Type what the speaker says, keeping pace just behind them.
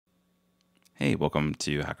Hey, welcome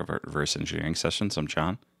to Hacker Reverse Engineering Sessions. I'm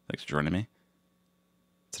John. Thanks for joining me.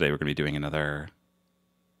 Today we're going to be doing another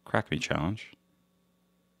Crack Me challenge.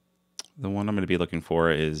 The one I'm going to be looking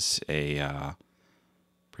for is a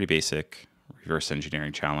pretty basic reverse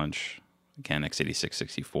engineering challenge. Again, x86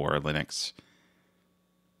 64 Linux.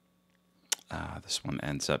 This one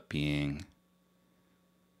ends up being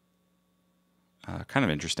a kind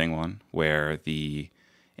of interesting one where the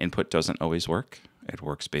input doesn't always work. It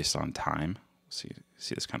works based on time. See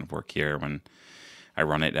this kind of work here. When I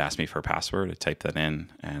run it, it asks me for a password. I type that in,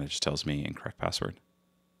 and it just tells me incorrect password.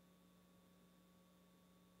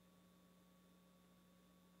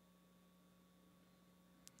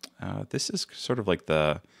 This is sort of like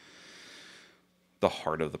the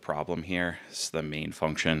heart of the problem here. It's the main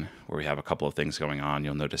function where we have a couple of things going on.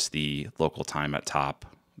 You'll notice the local time at top,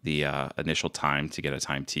 the initial time to get a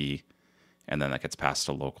time t, and then that gets passed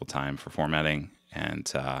to local time for formatting. And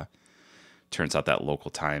turns out that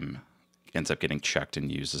local time ends up getting checked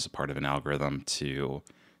and used as a part of an algorithm to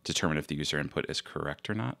determine if the user input is correct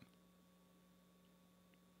or not.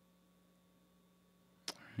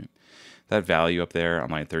 Right. That value up there on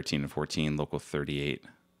line 13 and 14, local 38,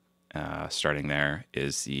 starting there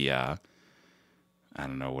is the, I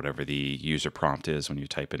don't know, whatever the user prompt is when you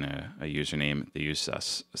type in a username. They use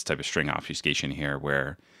this type of string obfuscation here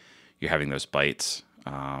where you're having those bytes,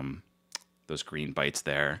 those green bytes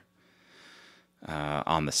there,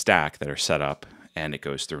 on the stack that are set up, and it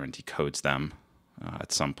goes through and decodes them.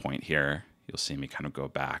 At some point here, you'll see me kind of go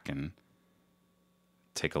back and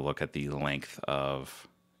take a look at the length of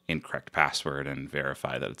incorrect password and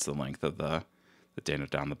verify that it's the length of the data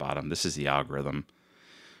down the bottom. This is the algorithm.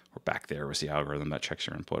 Or back there was the algorithm that checks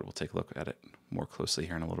your input. We'll take a look at it more closely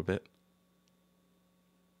here in a little bit.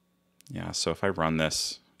 Yeah, so if I run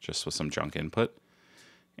this just with some junk input,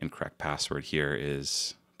 incorrect password here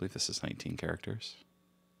is, I believe this is 19 characters.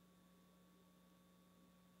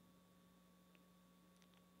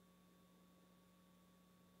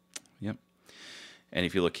 Yep. And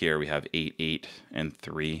if you look here, we have 8, 8, and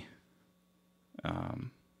 3.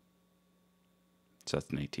 So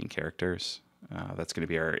that's 19 characters. That's going to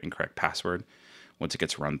be our incorrect password once it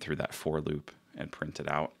gets run through that for loop and printed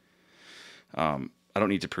out. I don't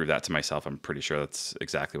need to prove that to myself. I'm pretty sure that's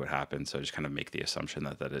exactly what happened. So I just kind of make the assumption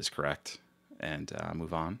that that is correct and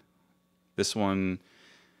move on. This one,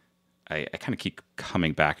 I kind of keep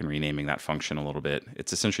coming back and renaming that function a little bit.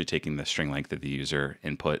 It's essentially taking the string length of the user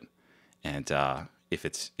input, and if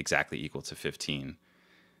it's exactly equal to 15,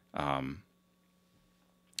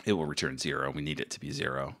 it will return 0. We need it to be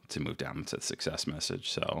 0 to move down to the success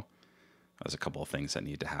message. So there's a couple of things that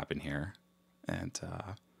need to happen here. And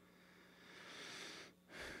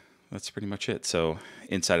that's pretty much it. So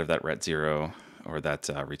inside of that ret0 or that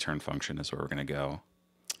return function is where we're going to go.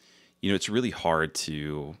 You know, it's really hard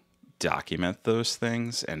to document those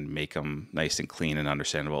things and make them nice and clean and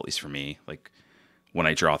understandable, at least for me. Like when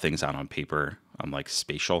I draw things out on paper, I'm like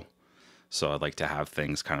spatial. So I'd like to have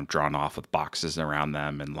things kind of drawn off with boxes around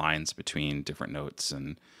them and lines between different notes.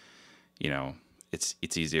 And, you know, it's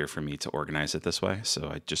easier for me to organize it this way. So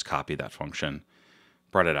I just copied that function,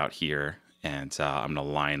 brought it out here, and I'm going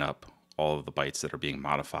to line up all of the bytes that are being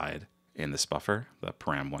modified in this buffer, the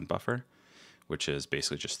param1 buffer, which is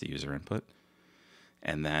basically just the user input.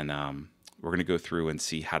 And then we're going to go through and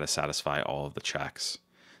see how to satisfy all of the checks.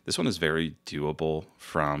 This one is very doable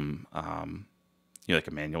from like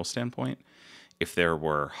a manual standpoint. If there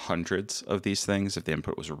were hundreds of these things, if the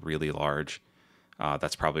input was really large,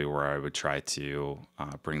 that's probably where I would try to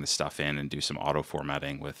bring the stuff in and do some auto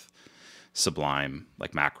formatting with Sublime,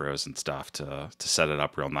 like macros and stuff to set it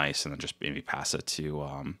up real nice, and then just maybe pass it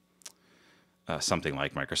to something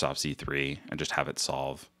like Microsoft Z3 and just have it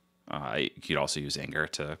solve. You could also use Anger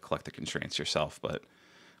to collect the constraints yourself, but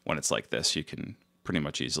when it's like this, you can pretty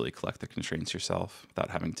much easily collect the constraints yourself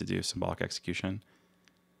without having to do symbolic execution.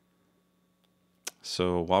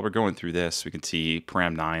 So while we're going through this, we can see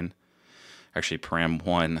param9, actually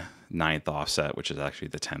param1 9th offset, which is actually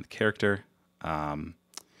the 10th character,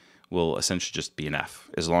 will essentially just be an F.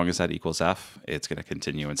 As long as that equals F, it's going to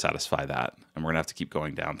continue and satisfy that. And we're going to have to keep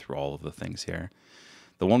going down through all of the things here.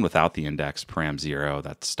 The one without the index, param0,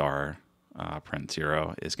 that star print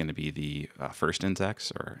 0, is going to be the first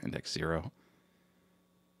index, or index 0.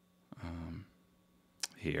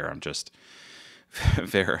 Here I'm just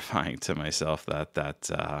verifying to myself that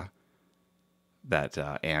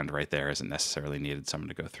and right there isn't necessarily needed. So I'm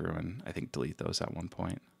going to go through and I think delete those at one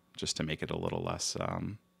point just to make it a little less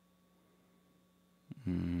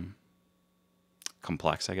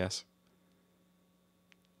complex, I guess.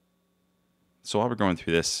 So while we're going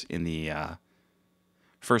through this in the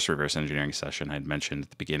first reverse engineering session, I'd mentioned at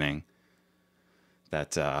the beginning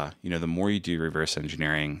that the more you do reverse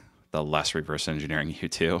engineering, the less reverse engineering you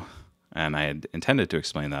do. And I had intended to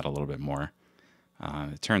explain that a little bit more.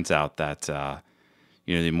 It turns out that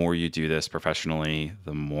the more you do this professionally,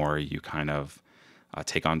 the more you kind of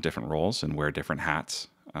take on different roles and wear different hats.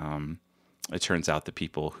 It turns out that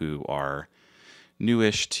people who are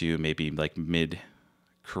newish to maybe like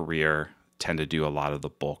mid-career tend to do a lot of the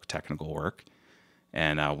bulk technical work.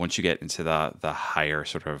 And once you get into the higher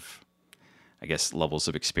sort of, I guess, levels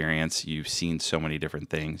of experience, you've seen so many different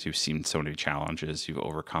things. You've seen so many challenges. You've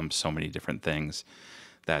overcome so many different things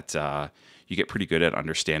that you get pretty good at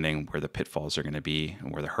understanding where the pitfalls are going to be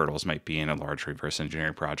and where the hurdles might be in a large reverse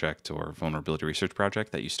engineering project or vulnerability research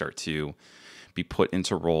project, that you start to be put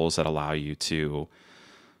into roles that allow you to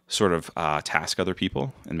sort of task other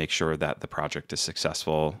people and make sure that the project is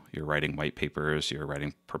successful. You're writing white papers, you're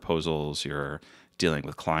writing proposals, you're dealing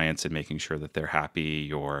with clients and making sure that they're happy.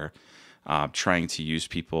 You're trying to use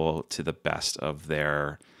people to the best of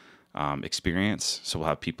their experience. So we'll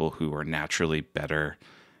have people who are naturally better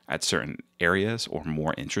at certain areas or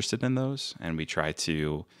more interested in those, and we try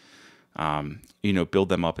to build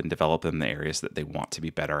them up and develop them in the areas that they want to be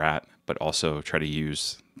better at, but also try to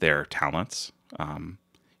use their talents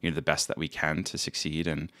the best that we can to succeed.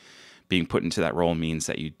 And being put into that role means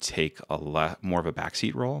that you take a lot more of a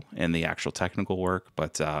backseat role in the actual technical work,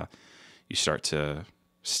 but you start to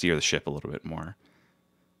steer the ship a little bit more.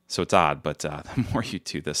 So it's odd, but the more you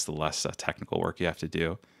do this, the less technical work you have to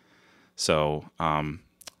do. So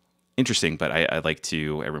interesting, but I like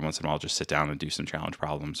to every once in a while just sit down and do some challenge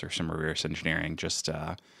problems or some reverse engineering just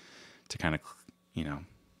to kind of,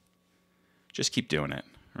 just keep doing it,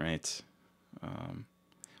 right?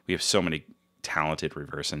 We have so many talented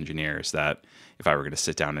reverse engineers that if I were going to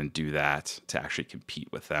sit down and do that to actually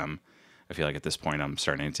compete with them, I feel like at this point I'm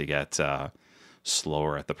starting to get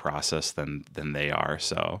slower at the process than they are.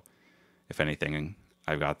 So if anything,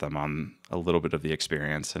 I've got them on a little bit of the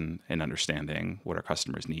experience and understanding what our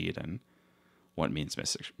customers need and what means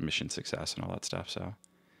mission success and all that stuff. So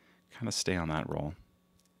kind of stay on that roll.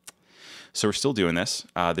 So we're still doing this.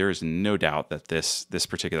 There is no doubt that this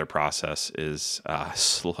particular process is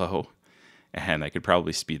slow, and I could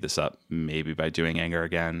probably speed this up maybe by doing anger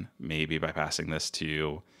again, maybe by passing this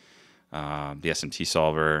to the SMT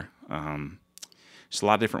solver. There's a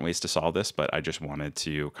lot of different ways to solve this, but I just wanted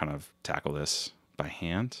to kind of tackle this by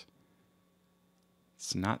hand.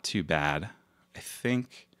 It's not too bad. I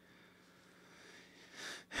think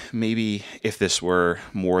maybe if this were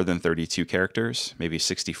more than 32 characters, maybe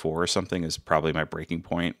 64 or something is probably my breaking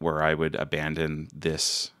point where I would abandon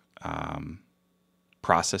this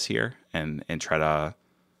process here and try to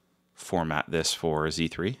format this for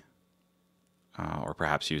Z3, or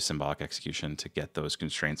perhaps use symbolic execution to get those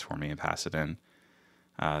constraints for me and pass it in,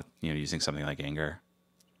 using something like anger.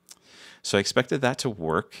 So I expected that to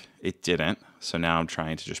work. It didn't. So now I'm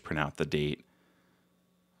trying to just print out the date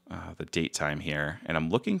time here. And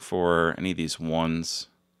I'm looking for any of these ones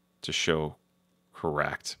to show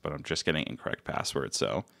correct, but I'm just getting incorrect passwords.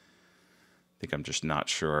 So I think I'm just not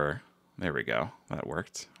sure. There we go. That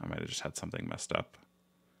worked. I might have just had something messed up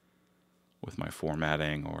with my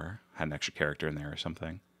formatting or had an extra character in there or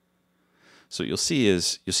something. So what you'll see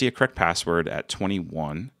is you'll see a correct password at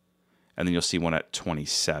 21, and then you'll see one at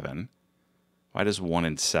 27. Why does 1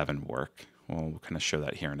 and 7 work? Well, we'll kind of show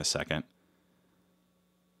that here in a second.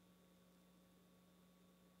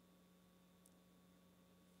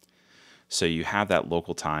 So you have that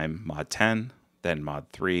local time mod 10, then mod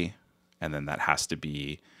 3, and then that has to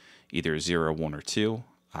be either 0, 1, or 2.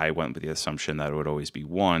 I went with the assumption that it would always be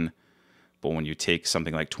 1, but when you take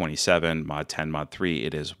something like 27, mod 10, mod 3,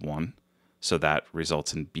 it is 1. So that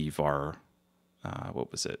results in bvar,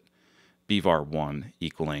 bvar 1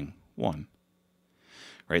 equaling 1.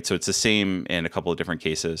 Right, so it's the same in a couple of different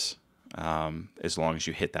cases. As long as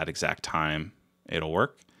you hit that exact time, it'll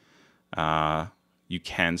work. You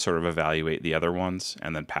can sort of evaluate the other ones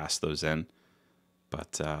and then pass those in.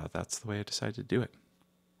 But that's the way I decided to do it.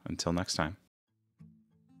 Until next time.